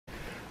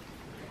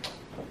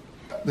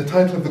The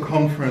title of the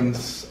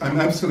conference, I'm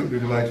absolutely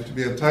delighted to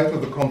be here. The title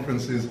of the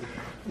conference is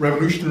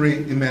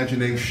Revolutionary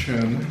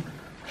Imagination,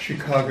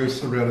 Chicago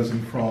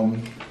Surrealism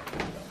from...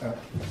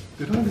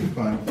 did I leave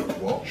my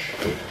watch?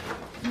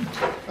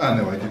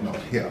 No, I did not.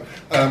 Here.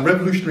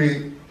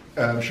 Revolutionary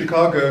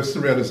Chicago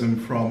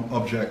Surrealism from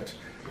Object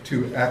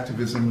to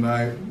Activism.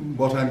 Now,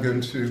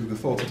 the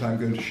thoughts that I'm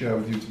going to share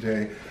with you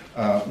today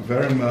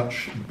very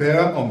much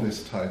bear on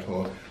this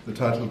title. The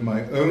title of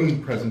my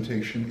own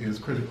presentation is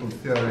Critical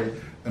Theory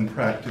and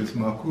Practice,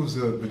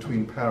 Marcuse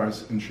between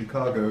Paris and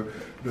Chicago,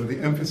 though the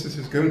emphasis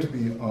is going to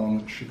be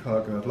on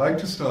Chicago. I'd like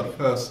to start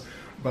first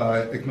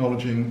by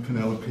acknowledging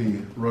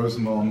Penelope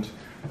Rosamond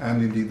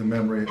and indeed the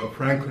memory of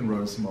Franklin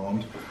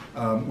Rosamond.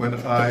 When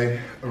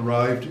I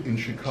arrived in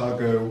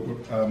Chicago,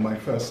 my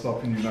first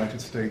stop in the United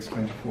States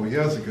 24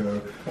 years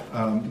ago,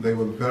 they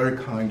were very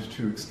kind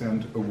to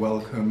extend a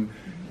welcome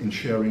in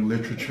sharing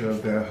literature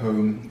of their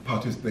home.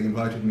 They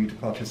invited me to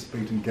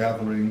participate in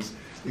gatherings,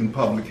 in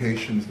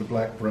publications, the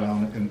Black,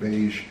 Brown, and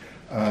Beige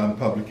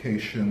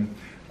publication.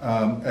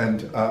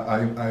 And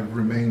I've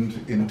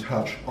remained in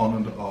touch on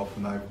and off,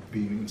 and I've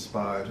been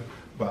inspired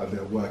by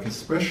their work,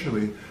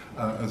 especially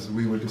as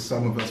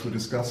some of us were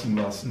discussing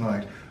last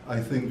night. I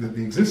think that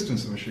the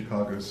existence of a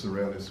Chicago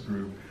Surrealist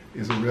group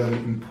is a really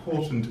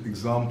important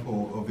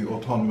example of the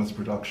autonomous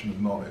production of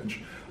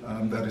knowledge.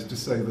 That is to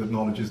say that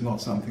knowledge is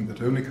not something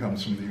that only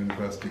comes from the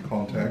university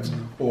context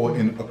or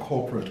in a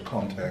corporate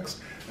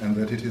context, and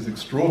that it is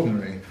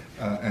extraordinary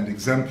and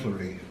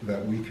exemplary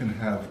that we can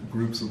have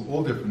groups of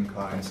all different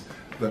kinds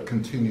that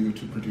continue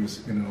to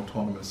produce in an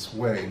autonomous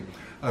way.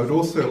 I would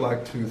also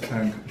like to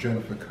thank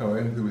Jennifer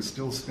Cohen, who is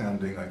still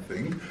standing, I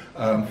think,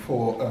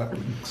 for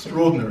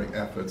extraordinary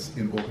efforts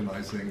in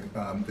organizing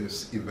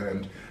this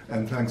event,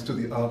 and thanks to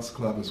the Arts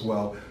Club as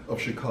well of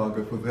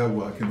Chicago for their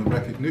work in the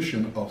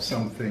recognition of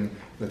something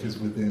that is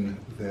within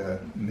their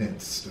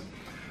midst.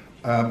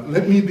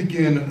 Let me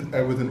begin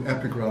with an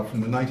epigraph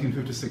from the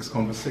 1956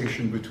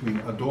 conversation between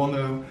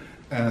Adorno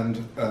and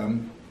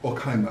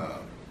Horkheimer.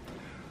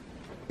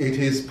 It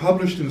is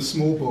published in a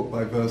small book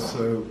by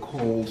Verso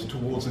called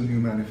Towards a New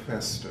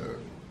Manifesto,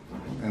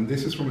 and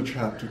this is from a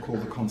chapter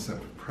called The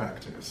Concept of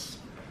Practice.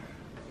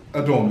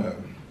 Adorno: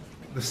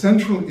 the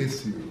central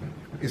issue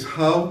is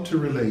how to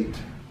relate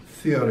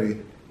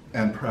theory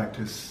and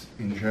practice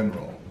in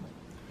general.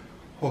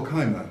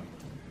 Horkheimer: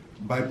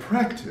 by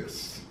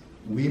practice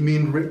we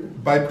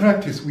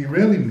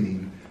really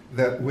mean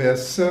that we're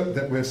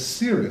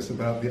serious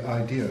about the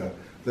idea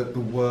that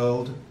the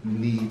world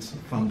needs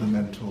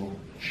fundamental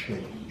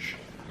change.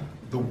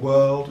 The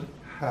world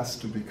has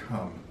to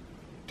become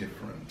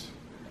different.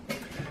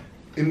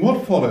 In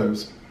what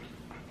follows,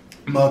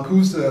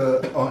 Marcuse,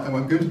 and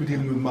I'm going to be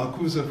dealing with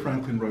Marcuse,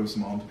 Franklin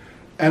Rosamond,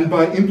 and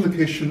by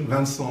implication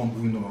Vincent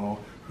Bounor,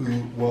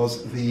 who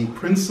was the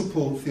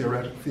principal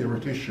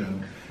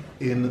theoretician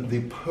in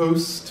the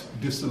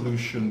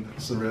post-dissolution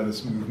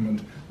surrealist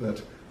movement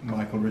that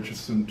Michael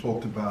Richardson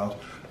talked about,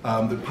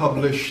 that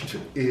published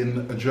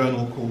in a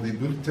journal called the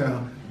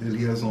Bulletin des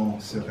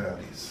Liaisons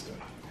Surréalistes.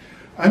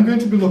 I'm going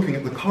to be looking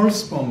at the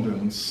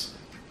correspondence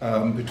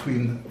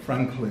between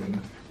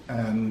Franklin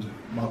and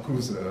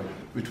Marcuse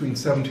between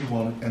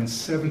 71 and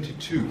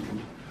 72,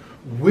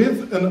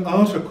 with an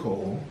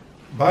article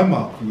by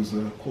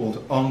Marcuse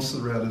called On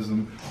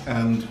Surrealism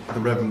and the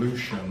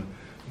Revolution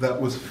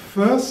that was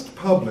first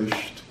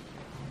published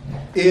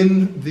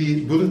in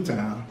the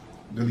Bulletin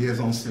des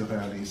Liaisons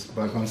Surréalistes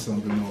by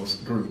Vincent Bounor's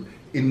group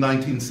in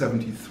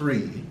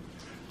 1973,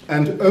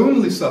 and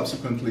only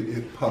subsequently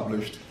it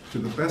published, to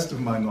the best of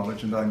my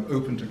knowledge, and I'm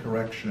open to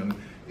correction,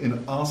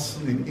 in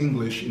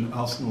English in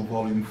Arsenal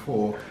Volume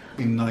 4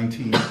 in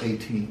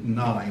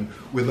 1989,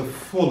 with a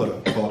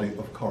fuller body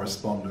of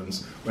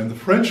correspondence. When the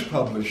French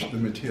published the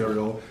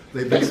material,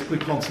 they basically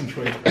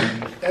concentrate on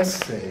the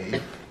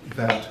essay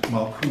that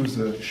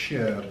Marcuse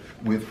shared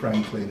with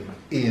Franklin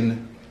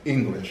in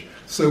English.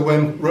 So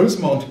when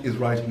Rosamond is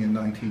writing in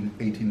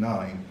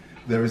 1989,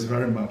 there is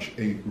very much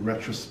a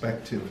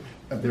retrospective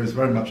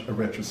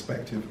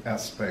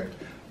aspect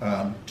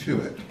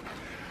to it.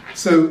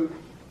 So,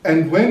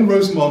 and when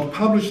Rosamond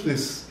published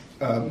this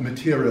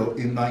material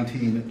in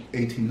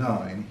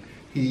 1989,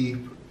 he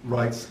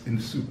writes in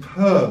a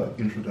superb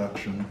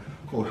introduction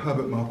called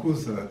Herbert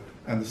Marcuse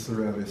and the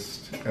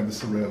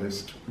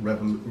Surrealist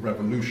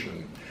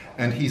Revolution,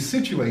 and he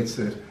situates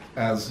it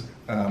as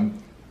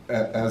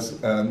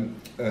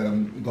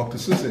Dr.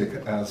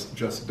 Suzik has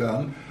just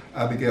done,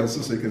 Abigail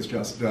Suzik has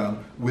just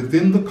done,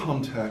 within the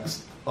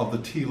context of the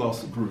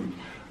Telos group.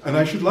 And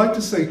I should like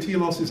to say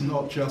Telos is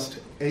not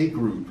just a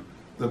group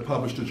that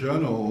published a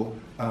journal,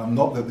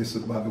 not that this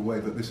is, by the way,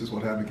 that this is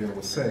what Abigail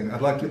was saying. I'd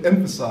like to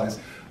emphasize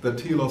that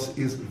Telos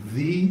is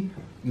the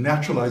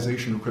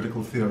naturalization of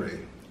critical theory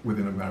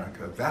within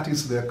America. That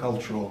is their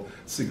cultural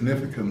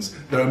significance.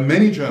 There are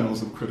many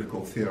journals of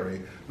critical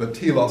theory, but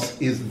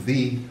Telos is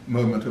the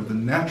moment of the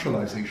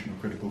naturalization of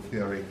critical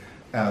theory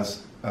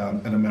as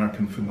an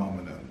American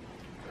phenomenon.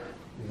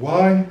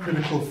 Why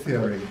critical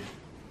theory,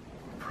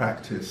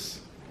 practice,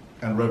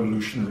 and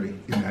revolutionary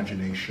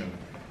imagination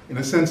In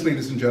a sense,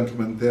 ladies and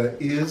gentlemen, there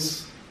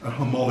is a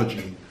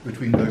homology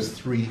between those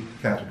three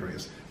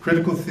categories: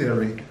 critical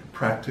theory,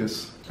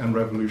 practice, and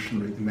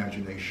revolutionary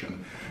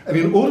imagination. And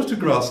in order to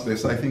grasp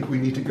this, I think we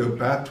need to go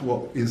back to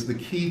what is the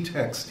key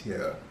text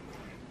here.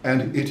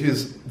 And it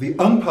is the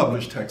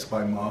unpublished text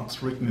by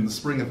Marx, written in the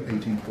spring of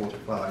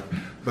 1845,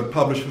 but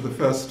published for the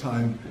first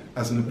time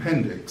as an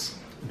appendix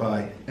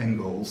by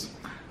Engels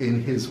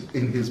in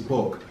his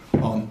book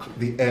on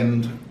the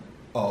end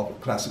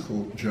of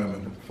classical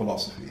German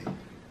philosophy.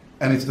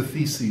 And it's the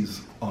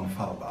Theses on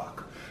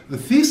Feuerbach. The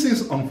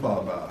Theses on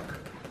Feuerbach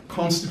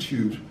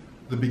constitute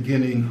the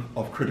beginning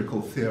of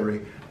critical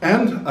theory,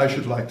 and I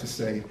should like to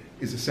say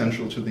is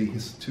essential to the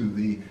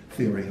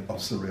theory of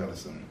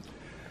surrealism.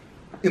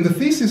 In the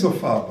Theses of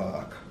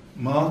Feuerbach,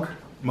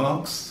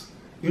 Marx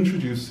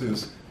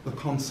introduces the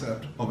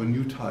concept of a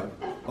new type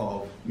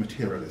of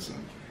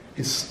materialism,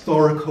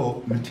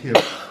 historical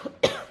materialism,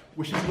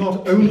 which is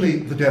not only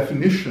the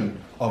definition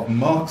of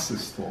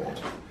Marxist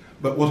thought,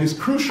 but what is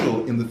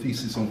crucial in the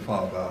Theses on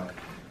Feuerbach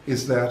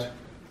is that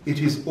it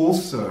is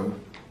also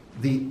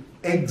the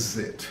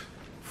exit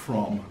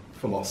from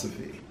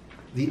philosophy,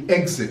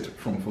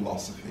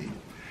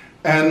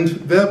 and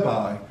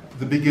thereby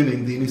the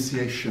beginning, the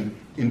initiation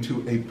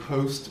into a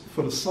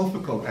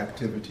post-philosophical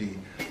activity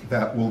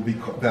that will be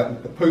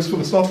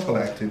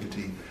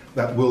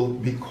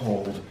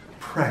called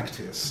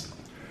practice.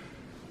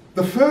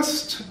 The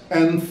first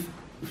and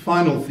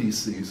final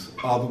theses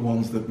are the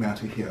ones that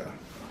matter here.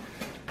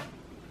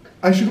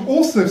 I should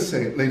also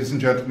say, ladies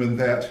and gentlemen,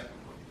 that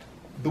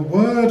the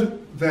word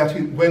that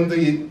when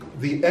the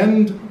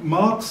end,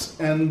 Marx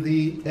and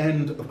the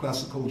end of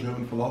classical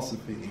German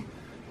philosophy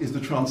is the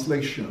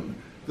translation.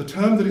 The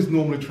term that is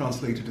normally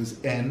translated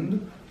as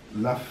end,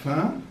 la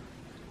fin,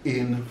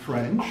 in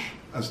French,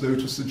 as though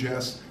to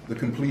suggest the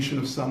completion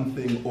of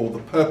something or the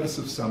purpose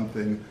of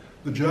something,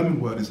 the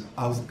German word is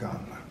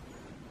Ausgang.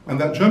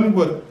 And that German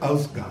word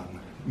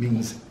Ausgang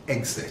means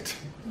exit,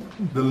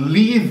 the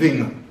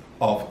leaving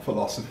of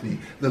philosophy,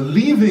 the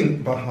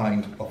leaving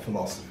behind of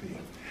philosophy.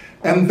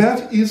 And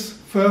that is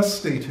first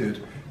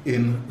stated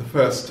in the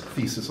first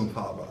thesis on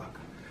Feuerbach.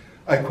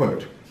 I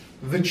quote,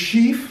 "The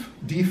chief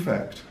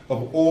defect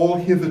of all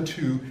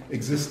hitherto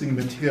existing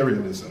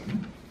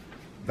materialism,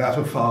 that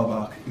of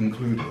Feuerbach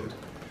included,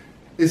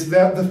 is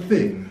that the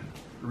thing,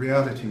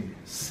 reality,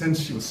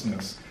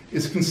 sensuousness,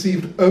 is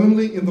conceived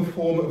only in the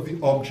form of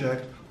the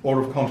object or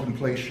of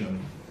contemplation,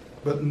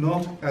 but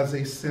not as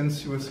a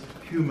sensuous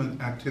human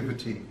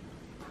activity,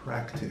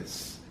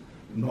 practice,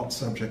 not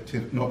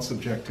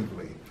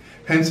subjectively.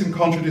 Hence, in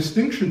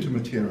contradistinction to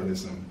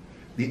materialism,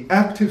 the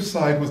active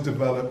side was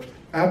developed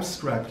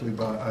abstractly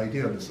by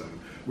idealism,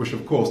 which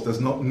of course does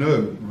not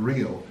know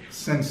real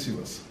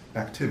sensuous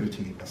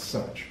activity as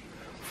such.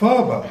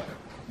 Feuerbach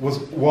was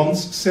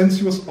once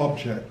sensuous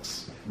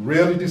objects,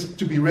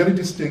 to be really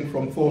distinct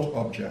from thought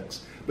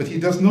objects, but he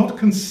does not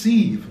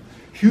conceive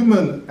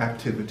human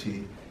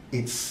activity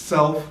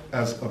itself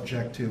as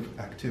objective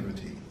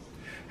activity.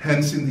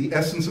 Hence, in the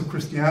essence of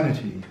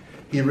Christianity,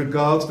 he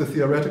regards the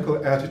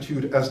theoretical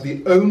attitude as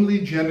the only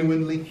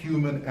genuinely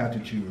human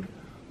attitude,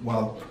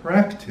 while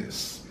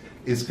practice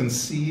is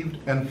conceived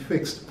and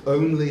fixed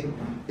only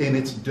in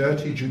its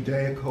dirty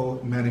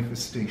Judaical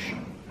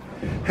manifestation.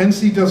 Hence,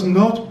 he does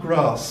not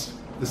grasp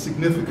the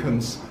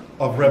significance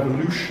of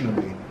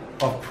revolutionary,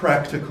 of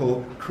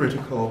practical,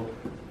 critical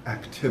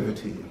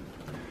activity.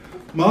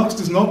 Marx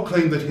does not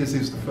claim that his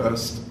is the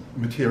first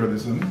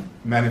materialism,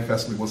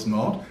 manifestly was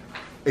not.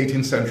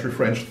 18th century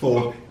French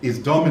thought is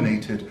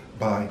dominated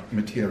by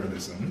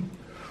materialism.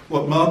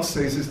 What Marx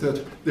says is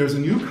that there's a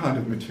new kind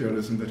of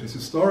materialism that is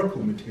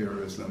historical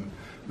materialism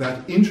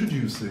that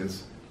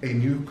introduces a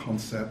new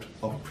concept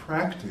of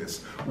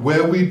practice,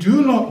 where we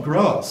do not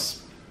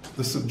grasp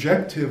the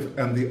subjective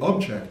and the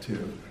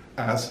objective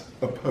as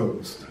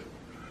opposed.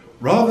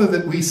 Rather,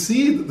 that we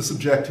see that the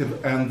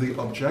subjective and the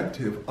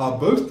objective are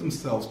both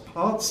themselves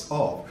parts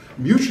of,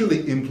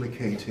 mutually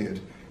implicated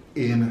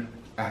in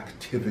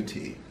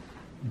activity,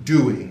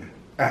 doing,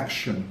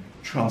 action,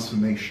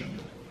 transformation.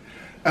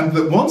 And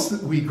that once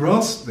that we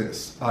grasp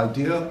this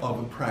idea of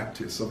a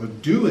practice, of a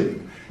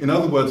doing, in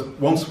other words,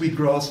 once we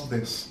grasp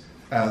this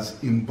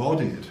as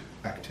embodied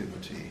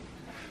activity,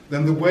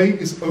 then the way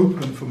is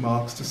open for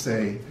Marx to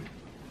say,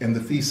 in the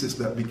thesis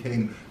that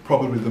became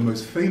probably the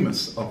most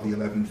famous of the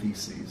 11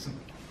 theses,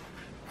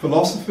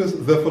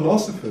 the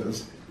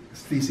philosophers,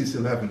 thesis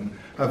 11,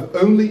 have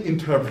only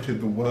interpreted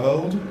the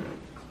world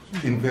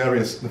in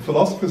the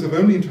philosophers have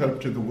only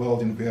interpreted the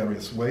world in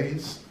various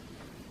ways.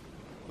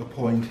 The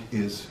point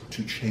is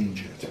to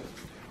change it.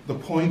 The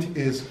point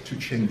is to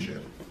change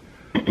it.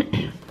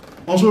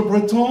 Angelo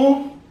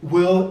Breton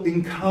will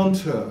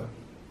encounter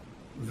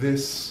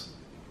these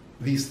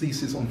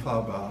theses on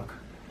Feuerbach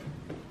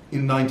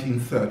in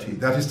 1930.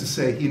 That is to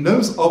say, he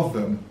knows of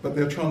them, but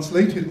they're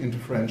translated into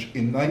French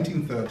in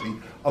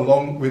 1930,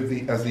 along with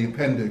as the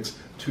appendix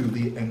to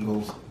the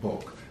Engels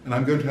book. And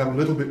I'm going to have a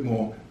little bit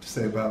more to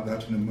say about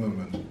that in a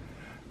moment.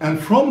 And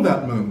from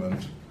that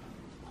moment,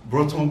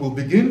 Breton will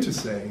begin to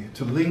say,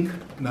 to link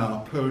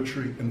now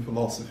poetry and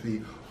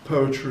philosophy,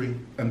 poetry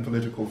and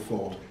political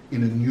thought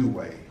in a new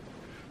way.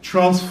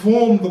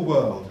 Transform the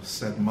world,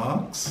 said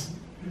Marx.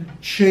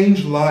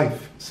 Change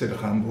life, said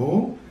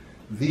Rimbaud.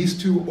 These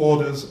two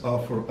orders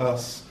are for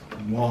us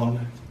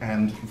one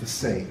and the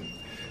same.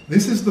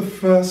 This is the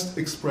first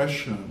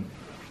expression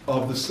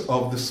of the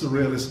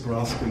surrealist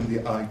grasping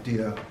the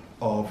idea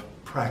of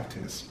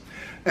practice.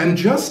 And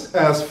just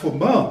as for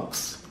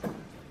Marx,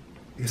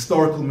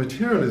 historical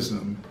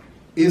materialism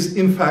is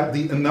in fact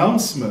the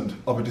announcement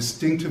of a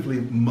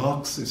distinctively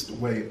Marxist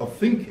way of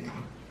thinking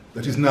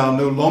that is now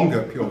no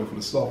longer purely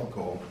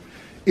philosophical,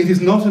 it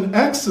is not an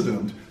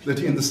accident that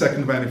in the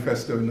Second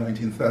Manifesto in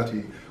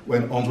 1930,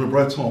 when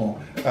Breton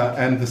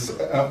and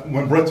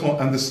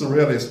the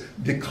Surrealists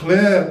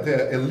declare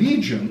their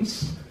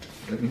allegiance,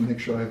 let me make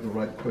sure I have the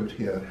right quote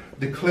here,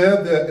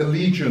 declare their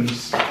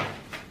allegiance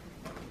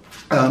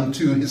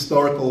to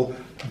historical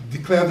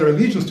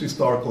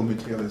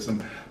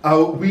materialism.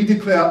 We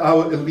declare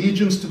our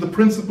allegiance to the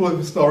principle of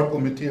historical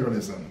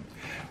materialism.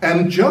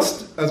 And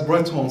just as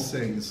Breton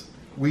says,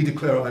 we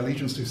declare our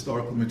allegiance to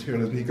historical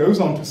materialism, he goes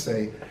on to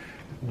say,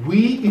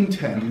 we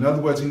intend, in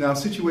other words, he now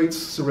situates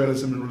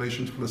surrealism in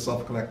relation to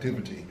philosophical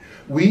activity.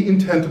 We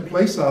intend to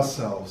place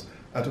ourselves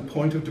at a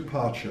point of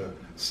departure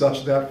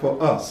such that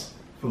for us,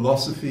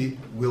 philosophy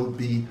will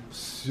be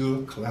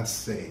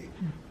surclassé,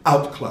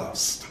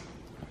 outclassed.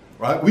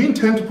 Right? We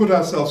intend to put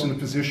ourselves in a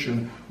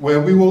position where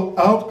we will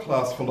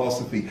outclass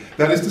philosophy.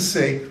 That is to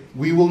say,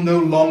 we will no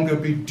longer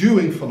be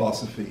doing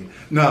philosophy.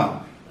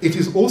 Now, it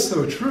is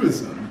also a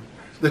truism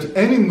that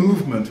any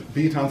movement,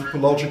 be it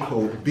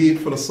anthropological, be it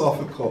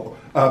philosophical,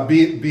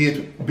 be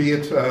it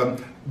political,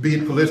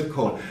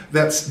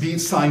 be it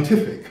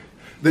scientific,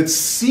 that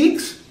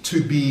seeks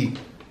to be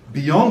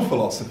beyond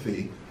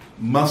philosophy,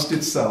 must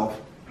itself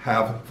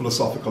have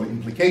philosophical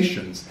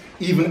implications,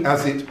 even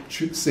as it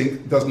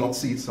does not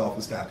see itself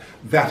as that.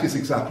 That is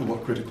exactly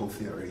what critical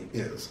theory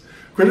is.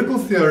 Critical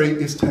theory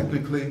is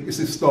technically, is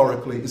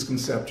historically, is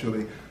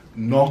conceptually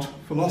not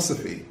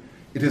philosophy.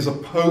 It is a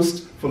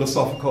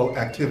post-philosophical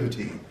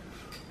activity.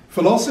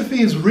 Philosophy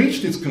has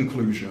reached its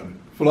conclusion.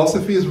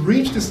 Philosophy has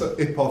reached its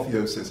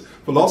apotheosis.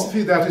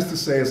 Philosophy, that is to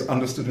say, is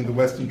understood in the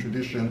Western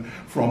tradition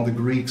from the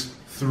Greeks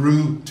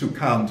through to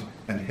Kant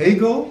and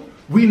Hegel.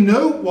 We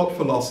know what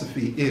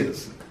philosophy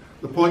is.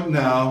 The point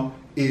now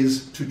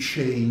is to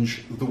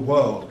change the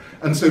world.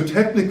 And so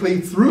technically,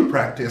 through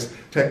practice,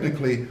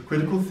 technically,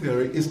 critical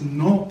theory is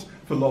not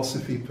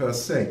philosophy per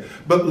se.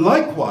 But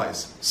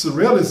likewise,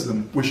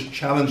 surrealism, which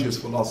challenges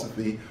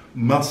philosophy,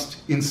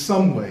 must in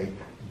some way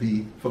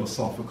be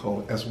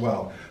philosophical as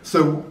well.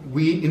 So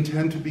we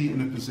intend to be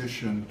in a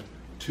position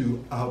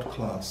to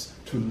outclass,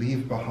 to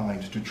leave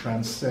behind, to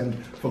transcend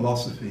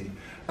philosophy.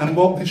 And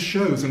what this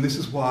shows, and this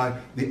is why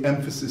the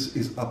emphasis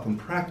is up on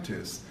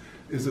practice,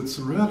 is that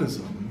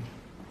surrealism,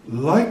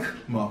 like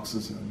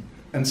Marxism,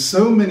 and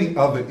so many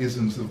other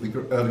isms of the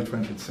early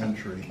 20th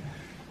century,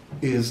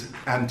 is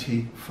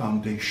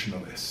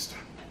anti-foundationalist.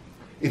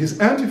 It is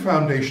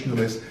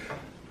anti-foundationalist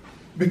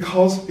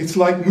because it's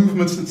like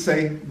movements that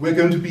say, we're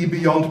going to be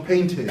beyond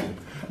painting,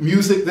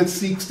 music that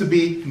seeks to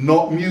be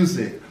not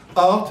music,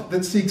 art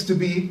that seeks to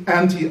be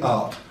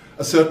anti-art,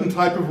 a certain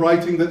type of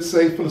writing that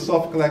says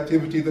philosophical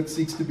activity that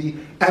seeks to be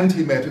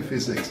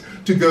anti-metaphysics,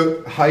 to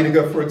go,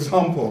 Heidegger, for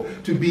example,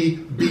 to be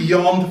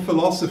beyond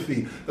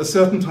philosophy, a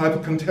certain type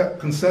of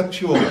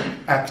conceptual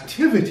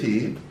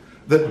activity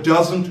that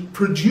doesn't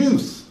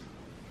produce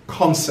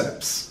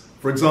concepts.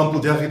 For example,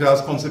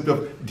 Derrida's concept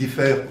of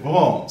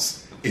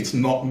différence. It's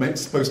not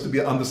supposed to be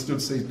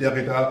understood, says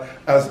Derrida,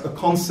 as a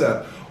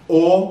concept.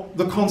 Or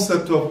the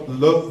concept of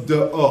le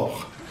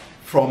dehors,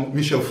 from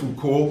Michel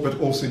Foucault, but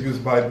also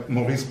used by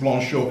Maurice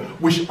Blanchot,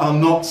 which are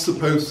not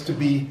supposed to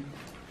be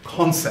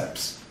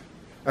concepts.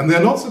 And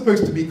they're not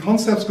supposed to be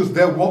concepts because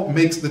they're what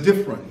makes the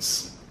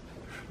difference.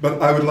 But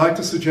I would like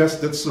to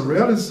suggest that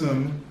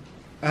surrealism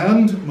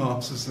and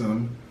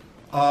Marxism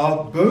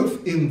are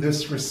both in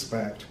this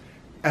respect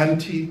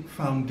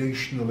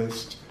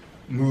anti-foundationalist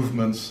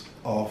movements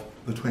of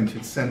the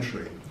 20th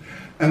century.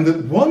 And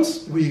that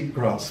once we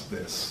grasp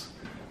this,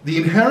 the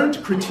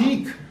inherent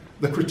critique,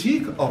 the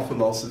critique of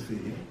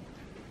philosophy,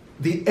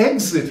 the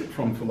exit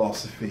from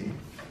philosophy,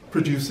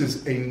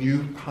 produces a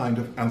new kind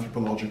of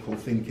anthropological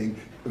thinking,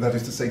 that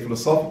is to say,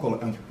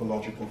 philosophical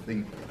anthropological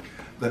thinking,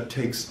 that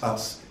takes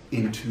us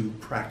into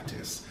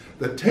practice,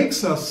 that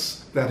takes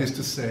us, that is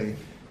to say,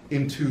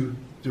 into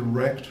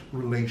direct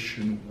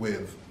relation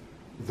with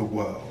the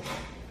world.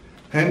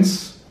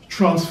 Hence,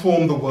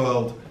 transform the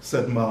world,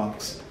 said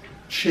Marx.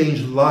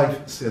 Change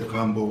life, said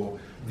Rimbaud.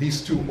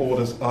 These two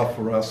orders are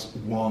for us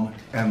one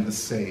and the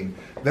same.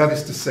 That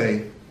is to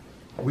say,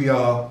 we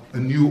are a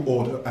new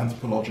order,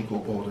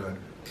 anthropological order,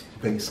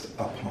 based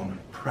upon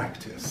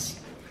practice.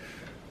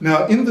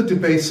 Now, in the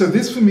debate, so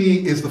this for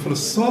me is the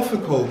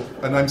philosophical,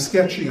 and I'm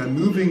sketching, I'm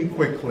moving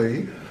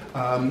quickly.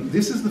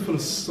 This is the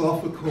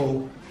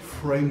philosophical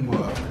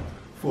framework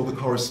for the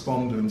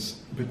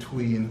correspondence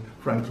between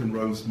Franklin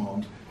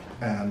Rosemont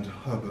and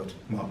Herbert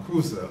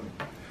Marcuse.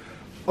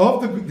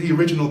 Of the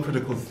original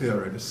critical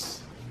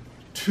theorists,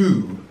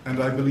 two,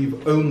 and I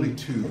believe only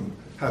two,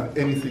 have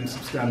anything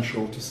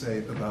substantial to say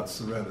about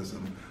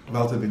Surrealism.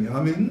 Walter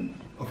Benjamin,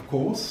 of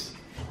course,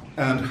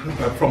 and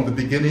from the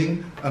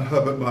beginning, and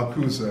Herbert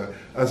Marcuse.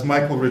 As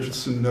Michael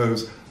Richardson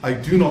knows, I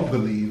do not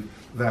believe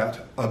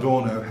that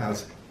Adorno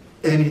has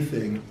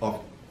anything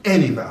of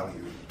any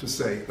value to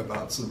say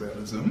about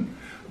Surrealism.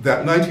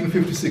 That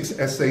 1956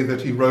 essay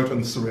that he wrote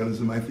on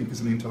Surrealism, I think,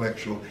 is an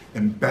intellectual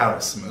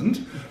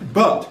embarrassment.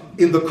 But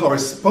in the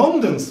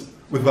correspondence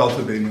with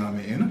Walter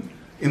Benjamin,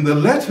 in the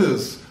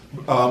letters,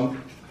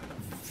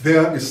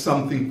 there is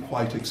something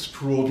quite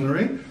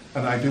extraordinary,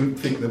 and I don't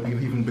think that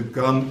we've even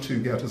begun to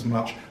get as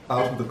much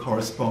out of the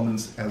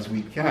correspondence as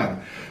we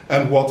can.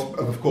 And what,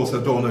 of course,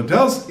 Adorno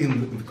does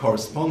in the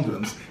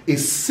correspondence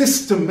is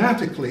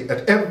systematically,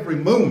 at every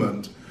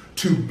moment,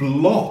 to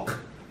block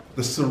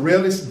the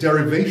surrealist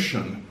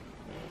derivation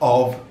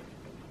of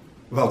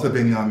Walter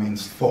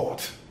Benjamin's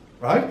thought,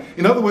 right?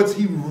 In other words,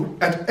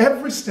 at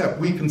every step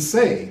we can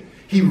say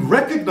he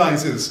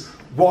recognizes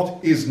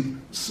what is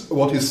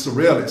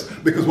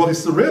surrealist, because what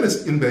is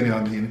surrealist in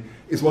Benjamin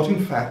is what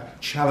in fact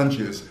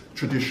challenges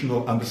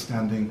traditional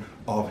understanding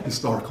of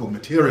historical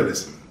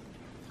materialism,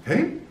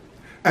 okay?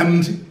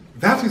 And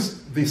that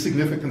is the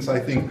significance, I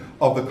think,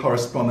 of the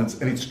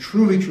correspondence, and it's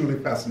truly, truly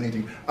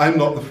fascinating. I'm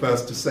not the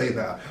first to say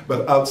that,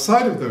 but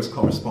outside of those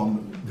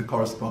the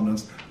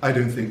correspondence, I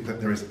don't think that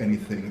there is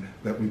anything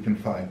that we can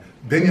find.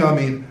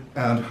 Benjamin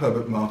and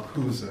Herbert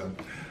Marcuse.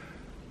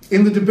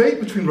 In the debate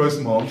between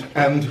Rosemont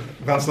and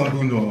Vincent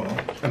Gounod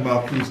and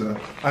Marcuse,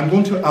 I'm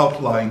going to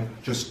outline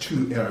just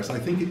two areas. I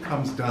think it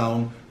comes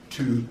down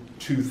to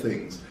two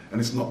things,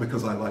 and it's not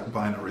because I like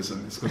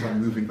binarism, it's because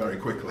I'm moving very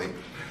quickly.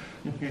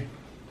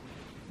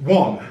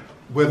 One,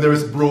 where there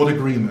is broad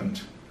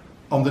agreement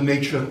on the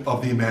nature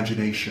of the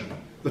imagination.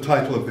 The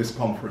title of this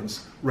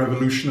conference,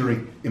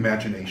 Revolutionary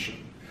Imagination.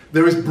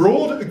 There is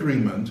broad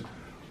agreement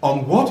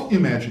on what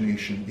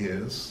imagination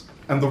is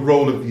and the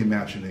role of the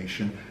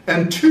imagination.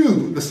 And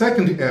two, the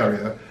second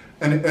area,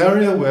 an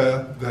area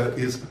where there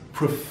is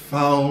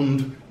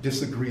profound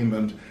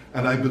disagreement,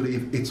 and I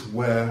believe it's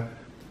where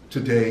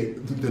today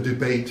the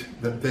debate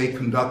that they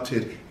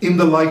conducted in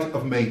the light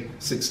of May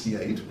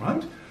 68,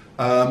 right?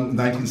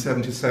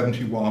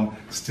 1970-71,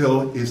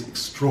 still is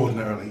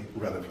extraordinarily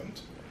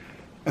relevant.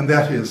 And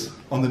that is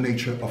on the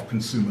nature of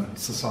consumer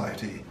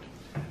society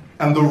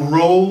and the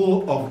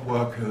role of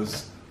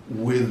workers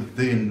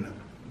within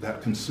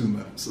that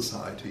consumer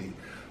society.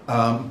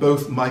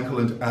 Both Michael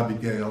and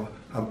Abigail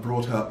have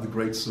brought out the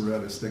great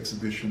surrealist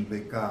exhibition,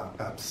 L'Écart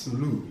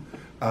Absolu,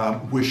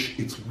 which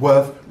it's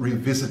worth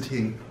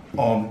revisiting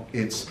on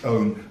its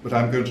own. But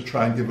I'm going to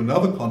try and give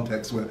another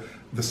context where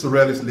the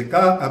surrealist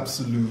L'Écart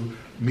Absolu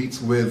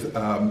meets with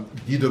Guy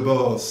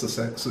Debord's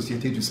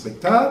Société du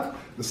Spectacle,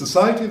 the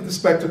Society of the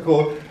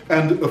Spectacle,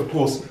 and of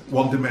course,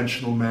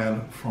 One-Dimensional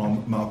Man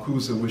from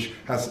Marcuse, which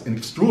has an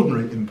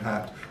extraordinary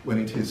impact when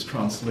it is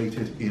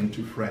translated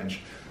into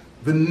French.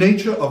 The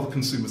nature of the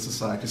consumer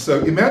society.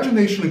 So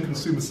imagination and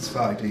consumer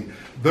society,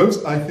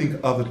 those I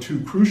think are the two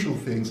crucial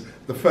things.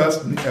 The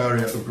first in the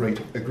area of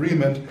great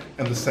agreement,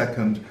 and the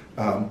second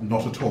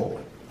not at all.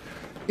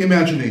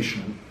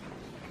 Imagination.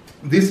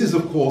 This is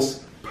of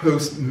course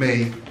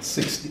post-May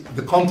 60,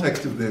 the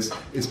context of this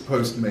is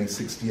post-May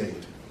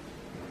 68.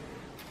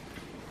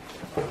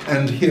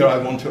 And here I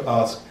want to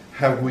ask,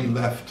 have we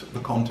left the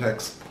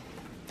context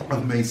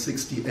of May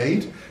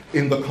 68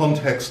 in the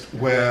context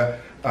where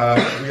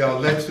we are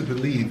led to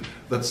believe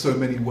that so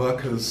many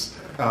workers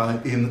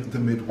in the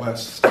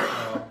Midwest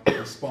are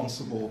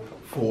responsible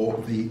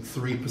for the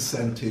 3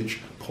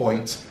 percentage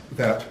points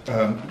that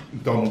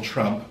Donald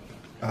Trump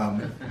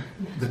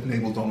that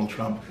enabled Donald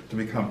Trump to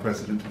become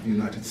president of the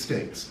United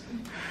States.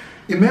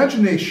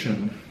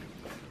 Imagination,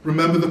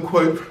 remember the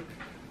quote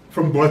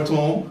from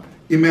Breton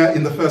in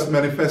the first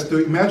manifesto,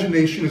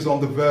 imagination is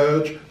on the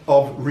verge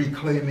of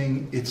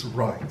reclaiming its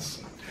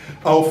rights.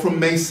 Oh, from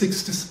May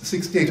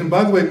 68, and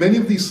by the way, many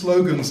of these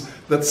slogans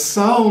that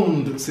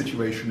sound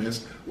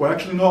situationist were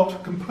actually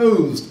not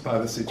composed by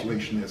the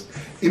situationists.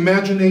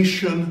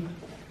 Imagination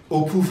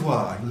au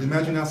pouvoir,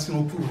 l'imagination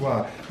au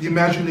pouvoir, the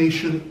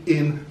imagination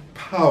in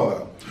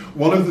power.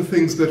 One of the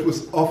things that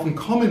was often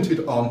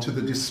commented on to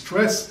the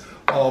distress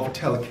of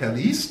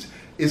Telkelist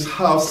is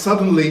how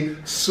suddenly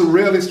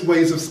surrealist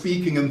ways of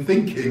speaking and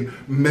thinking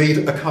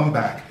made a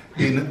comeback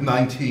in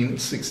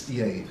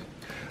 1968.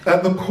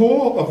 At the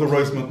core of the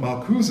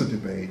Rosemont-Marcuse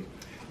debate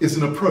is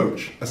an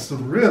approach, a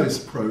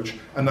surrealist approach,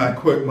 and I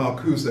quote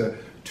Marcuse,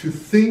 to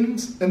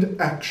things and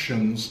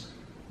actions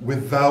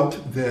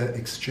without their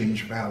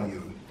exchange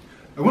value.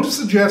 I want to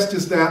suggest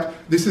is that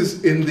this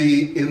is in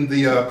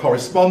the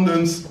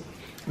correspondence.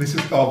 This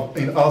is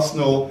in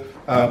Arsenal.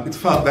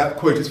 That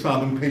quote is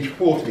found on page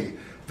 40.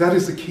 That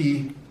is the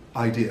key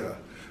idea,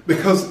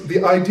 because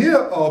the idea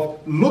of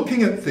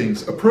looking at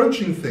things,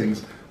 approaching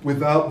things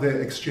without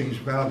their exchange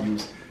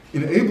values,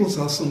 enables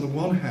us, on the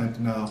one hand,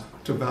 now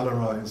to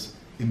valorize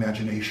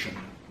imagination.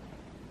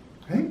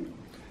 Okay?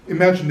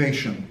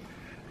 Imagination.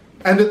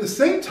 And at the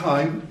same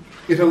time,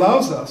 It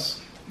allows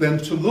us then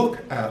to look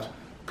at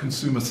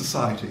consumer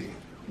society,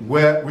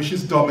 which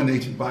is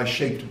dominated by,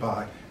 shaped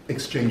by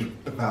exchange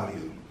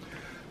value.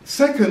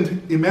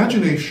 Second,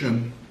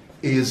 imagination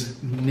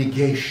is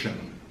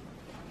negation.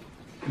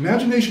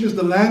 Imagination is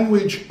the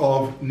language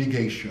of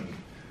negation.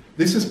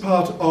 This is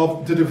part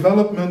of the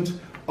development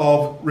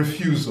of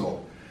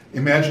refusal.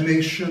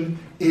 Imagination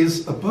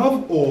is,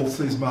 above all,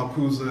 says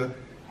Marcuse,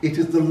 it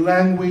is the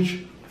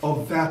language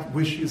of that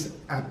which is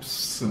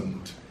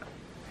absent.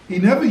 He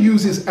never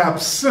uses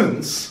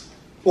absence,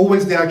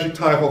 always the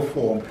adjectival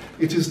form.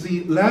 It is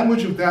the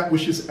language of that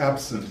which is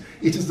absent.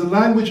 It is the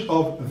language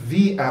of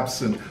the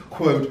absent,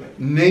 quote,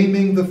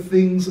 naming the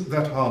things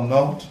that are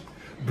not,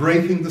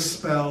 breaking the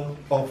spell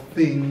of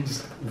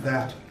things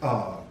that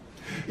are.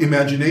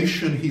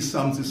 Imagination, he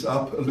sums this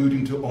up,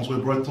 alluding to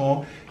André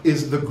Breton,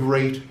 is the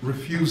great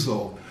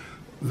refusal.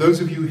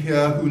 Those of you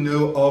here who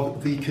know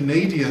of the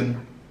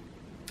Canadian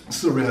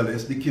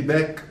surrealists, the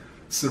Quebec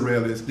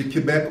surrealists, the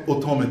Quebec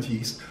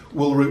automatistes,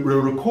 will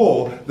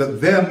recall that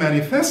their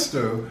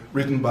manifesto,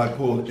 written by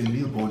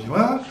Paul-Émile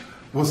Baudoin,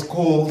 was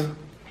called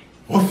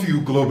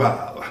Refus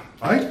Global,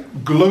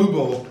 right?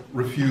 Global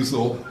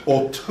refusal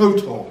or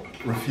total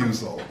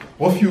refusal.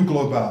 Refus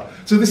Global.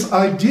 So this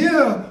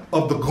idea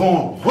of the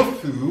grand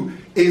refus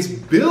is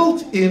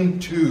built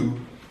into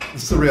the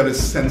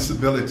surrealist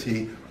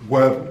sensibility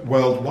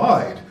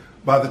worldwide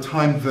by the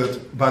time that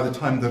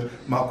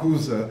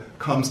Marcuse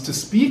comes to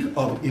speak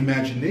of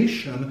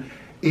imagination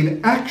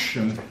in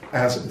action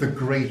as the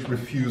great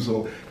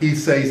refusal. He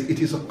says it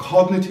is a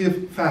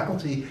cognitive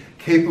faculty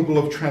capable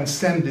of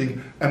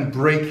transcending and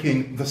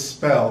breaking the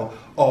spell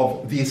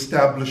of the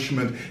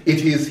establishment.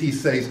 It is, he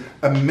says,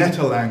 a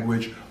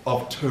meta-language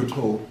of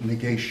total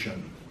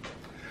negation.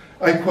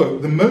 I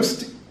quote, the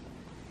most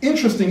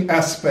interesting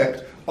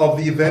aspect of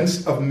the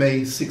events of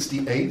May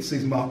 68,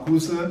 says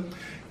Marcuse,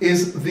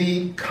 is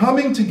the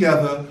coming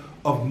together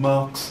of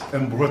Marx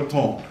and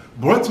Breton.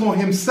 Breton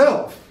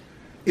himself,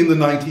 in the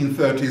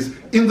 1930s,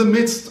 in the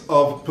midst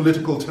of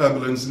political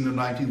turbulence in the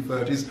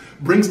 1930s,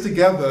 brings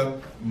together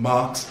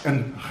Marx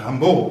and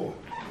Rimbaud,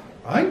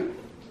 right?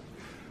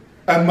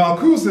 And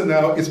Marcuse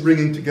now is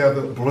bringing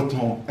together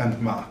Breton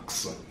and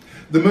Marx.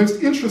 The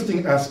most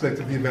interesting aspect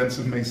of the events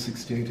of May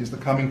 68 is the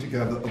coming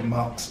together of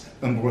Marx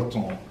and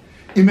Breton.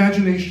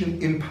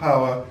 Imagination in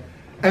power,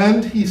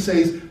 and he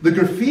says the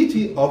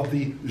graffiti of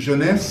the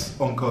jeunesse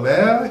en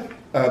colère,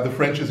 the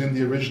French is in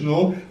the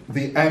original,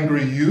 the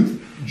angry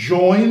youth,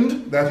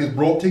 joined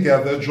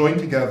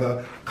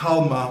together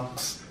Karl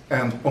Marx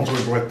and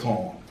André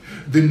Breton.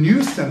 The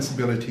new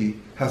sensibility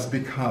has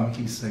become,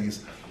 he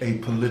says, a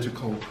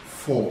political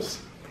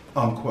force,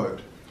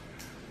 unquote.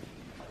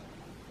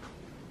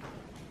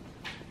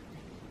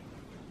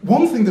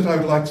 One thing that I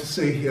would like to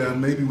say here, and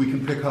maybe we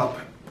can pick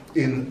up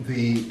in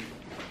the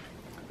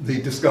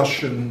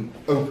discussion,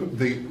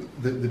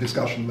 the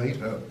discussion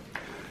later,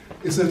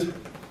 is that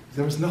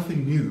there is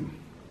nothing new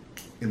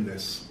in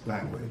this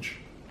language.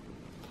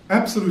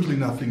 Absolutely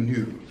nothing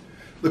new.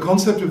 The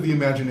concept of the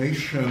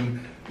imagination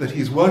that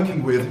he's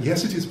working with,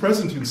 yes, it is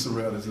present in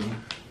Surrealism,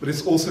 but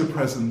it's also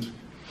present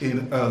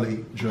in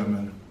early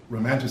German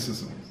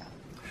Romanticism.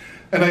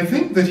 And I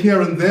think that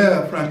here and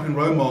there, Franklin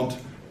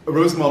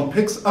Rosemont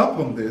picks up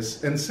on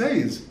this and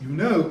says, you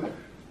know,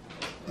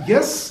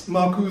 yes,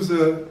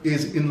 Marcuse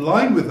is in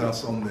line with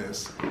us on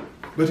this,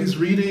 but his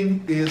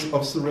reading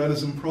of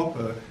Surrealism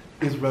proper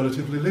is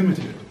relatively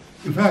limited.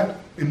 In fact,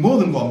 in more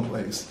than one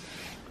place,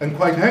 and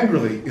quite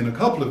angrily in a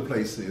couple of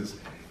places,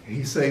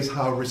 he says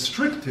how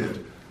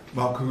restricted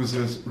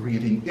Marcuse's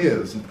reading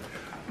is.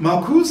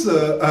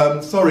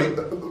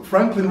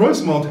 Franklin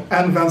Rosemont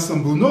and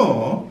Vincent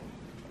Bounot,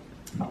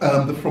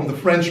 from the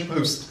French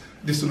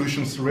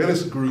post-dissolution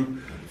surrealist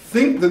group,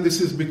 think that this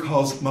is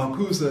because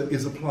Marcuse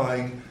is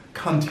applying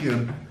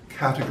Kantian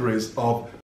categories of